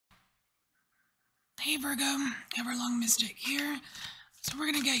Hey Virgo, EverlongMystic here. So we're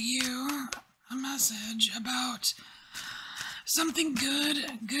going to get you a message about something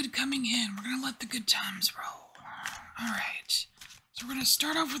good coming in. We're going to let the good times roll. Alright, so we're going to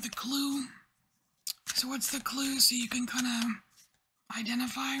start off with a clue. So what's the clue so you can kind of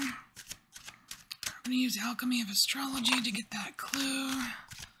identify? We're going to use Alchemy of Astrology to get that clue.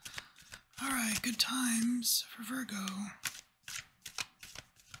 Alright, good times for Virgo.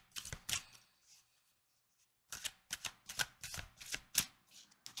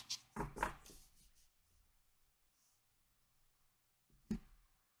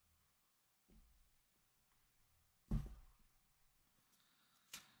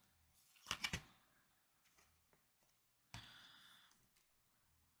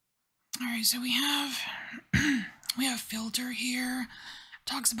 Alright, so we have filter here.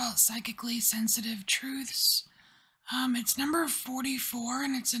 Talks about psychically sensitive truths. It's number 44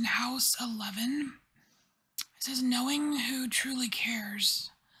 and it's in house 11. It says knowing who truly cares.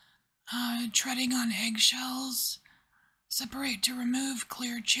 Treading on eggshells. Separate to remove,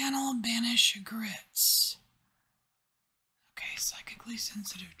 clear channel, banish grits. Okay, psychically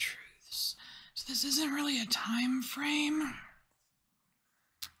sensitive truths. So this isn't really a time frame.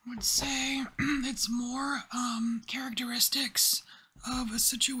 I would say it's more characteristics of a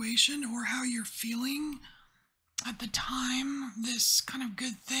situation or how you're feeling at the time this kind of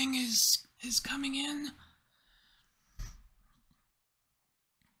good thing is coming in.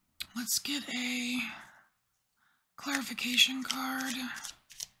 Let's get a clarification card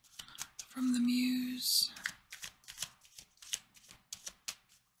from the Muse.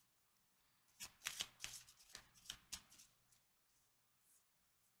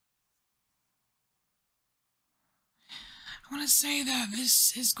 I want to say that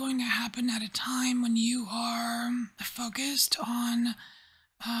this is going to happen at a time when you are focused on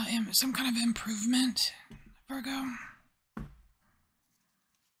some kind of improvement, Virgo.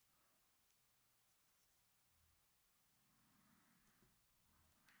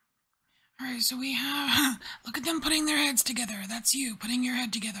 Alright, so we have, look at them putting their heads together. That's you, putting your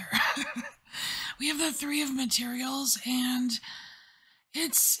head together. We have the Three of Materials, and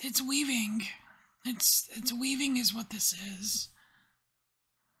it's weaving. It's weaving is what this is.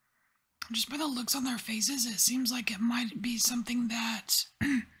 Just by the looks on their faces, it seems like it might be something that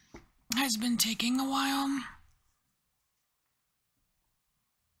has been taking a while.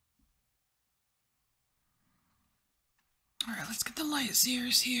 Alright, let's get the light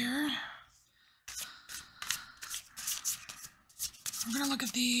seers here. We're going to look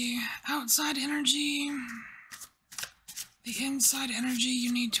at the outside energy, the inside energy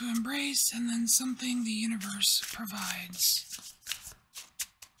you need to embrace, and then something the universe provides.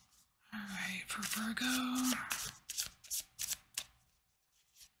 Alright, for Virgo.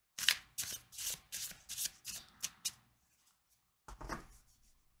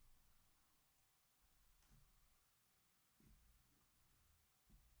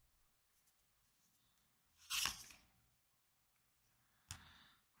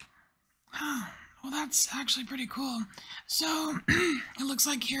 Well, that's actually pretty cool. So, it looks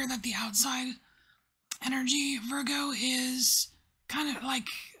like here that the outside energy, Virgo, is kind of like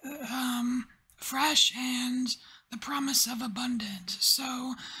fresh and the promise of abundance.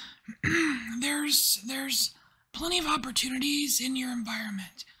 So, there's plenty of opportunities in your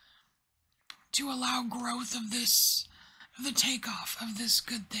environment to allow growth of this, of the takeoff of this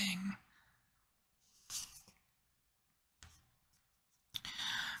good thing.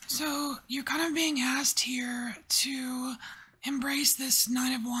 So you're kind of being asked here to embrace this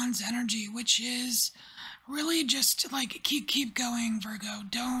Nine of Wands energy, which is really just like keep going, Virgo.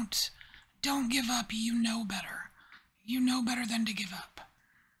 Don't give up. You know better. You know better than to give up.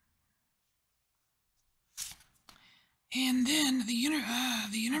 And then the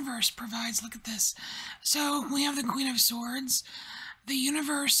universe provides. Look at this. So we have the Queen of Swords. The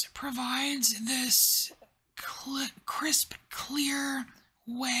universe provides this crisp, clear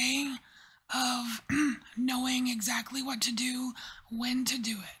way of knowing exactly what to do, when to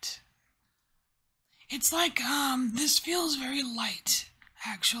do it. It's like, this feels very light,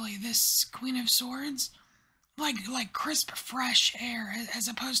 actually, this Queen of Swords. Like crisp, fresh air, as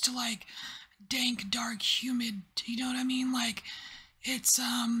opposed to like dank, dark, humid, you know what I mean? Like,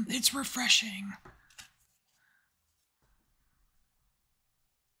 it's refreshing.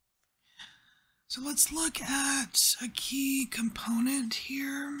 So let's look at a key component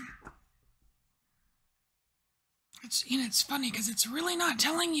here. It's funny because it's really not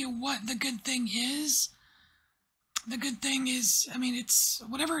telling you what the good thing is. The good thing is, I mean, it's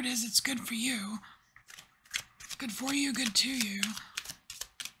whatever it is, it's good for you. Good for you, good to you.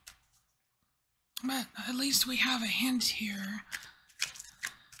 But at least we have a hint here.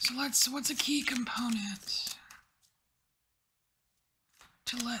 So what's a key component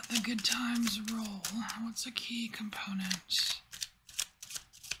to let the good times roll? What's a key component?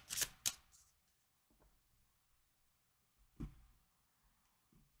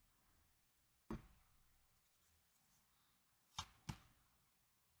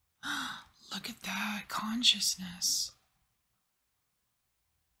 Look at that, consciousness.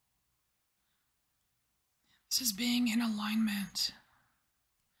 This is being in alignment.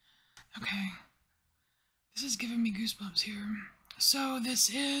 Okay. This is giving me goosebumps here. So this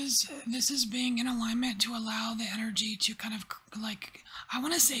is being in alignment to allow the energy to kind of, like, I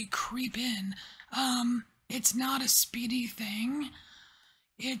want to say creep in. It's not a speedy thing.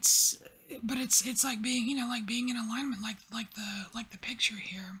 It's like being, you know, like being in alignment, like the picture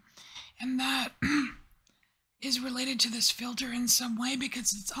here. And that is related to this filter in some way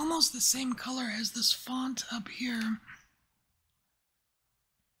because it's almost the same color as this font up here.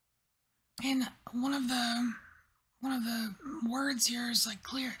 And one of the words here is like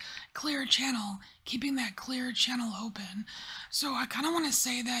clear channel, keeping that clear channel open. So I kind of want to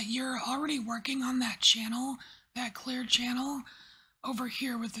say that you're already working on that channel, that clear channel over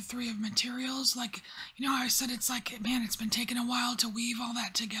here with the Three of Materials. Like, you know how I said it's like, man, it's been taking a while to weave all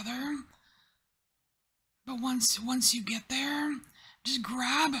that together. But once you get there, just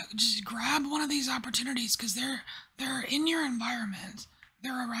grab one of these opportunities because they're in your environment.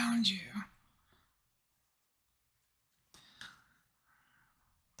 They're around you.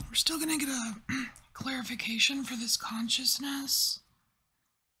 We're still going to get a clarification for this consciousness.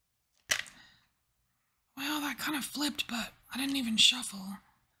 Well, that kind of flipped, but I didn't even shuffle.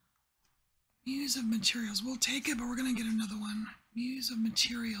 Muse of Materials. We'll take it, but we're going to get another one. Muse of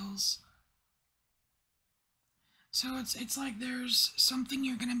Materials. So it's like there's something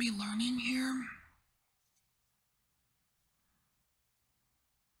you're going to be learning here.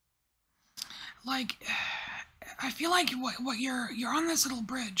 Like, I feel like what you're on this little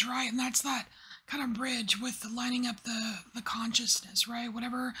bridge, right? And that's that kind of bridge with lining up the consciousness, right?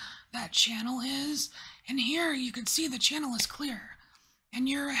 Whatever that channel is. And here you could see the channel is clear. And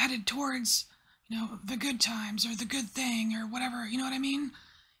you're headed towards, you know, the good times or the good thing or whatever, you know what I mean?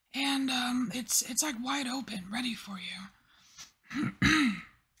 And it's like wide open, ready for you.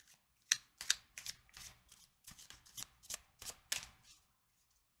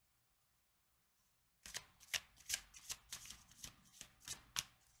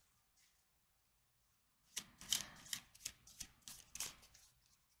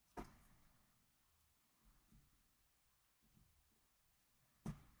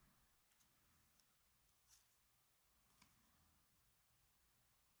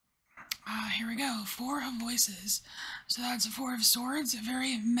 Here we go. Four of Voices. So that's a Four of Swords, a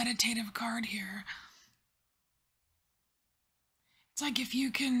very meditative card here. It's like if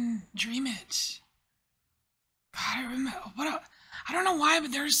you can dream it. God, I remember I don't know why,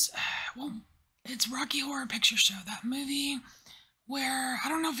 but there's, well, it's Rocky Horror Picture Show, that movie where, I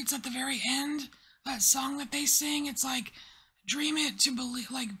don't know if it's at the very end, that song that they sing, it's like, dream it to believe,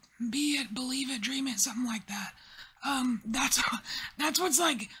 like, be it, believe it, dream it, something like that. That's what's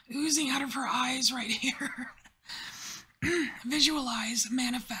like oozing out of her eyes right here. Visualize,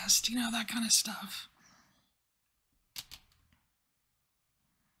 manifest, you know, that kind of stuff.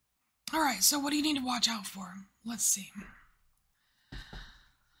 All right, so what do you need to watch out for? Let's see.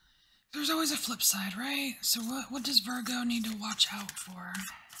 There's always a flip side, right? So what does Virgo need to watch out for?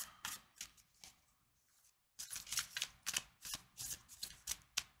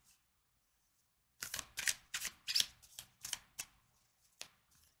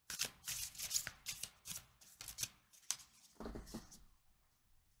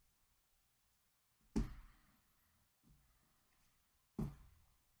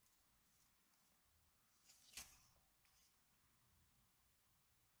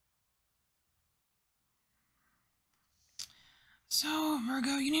 So,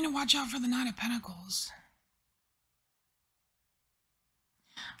 Virgo, you need to watch out for the Knight of Pentacles.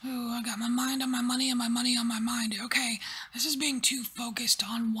 Ooh, I got my mind on my money and my money on my mind. Okay, this is being too focused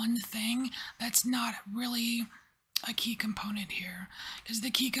on one thing. That's not really a key component here. Because the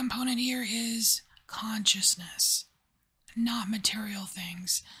key component here is consciousness, not material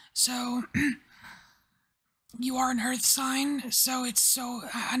things. So, you are an earth sign, so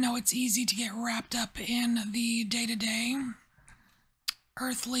I know it's easy to get wrapped up in the day-to-day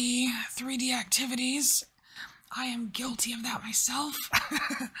earthly 3D activities. I am guilty of that myself.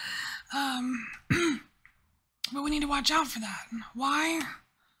 But we need to watch out for that. Why?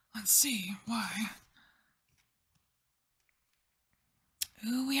 Let's see. Why?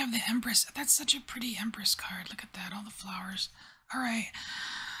 Ooh, we have the Empress. That's such a pretty Empress card. Look at that, all the flowers. All right.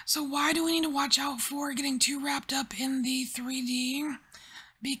 So why do we need to watch out for getting too wrapped up in the 3D?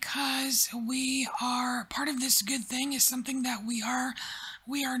 Because we are part of this good thing is something that we are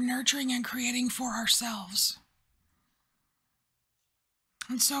nurturing and creating for ourselves.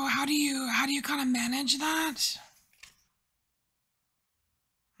 And so how do you kind of manage that?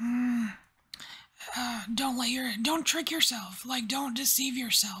 Don't trick yourself. Like, don't deceive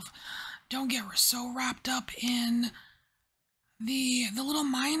yourself. Don't get so wrapped up in the little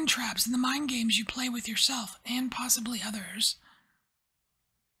mind traps and the mind games you play with yourself and possibly others.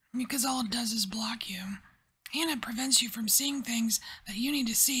 Because all it does is block you. And it prevents you from seeing things that you need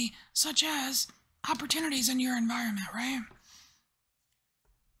to see, such as opportunities in your environment, right?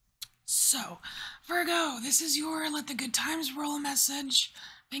 So, Virgo, this is your Let the Good Times Roll message.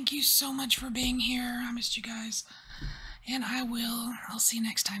 Thank you so much for being here. I missed you guys. And I'll see you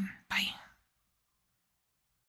next time.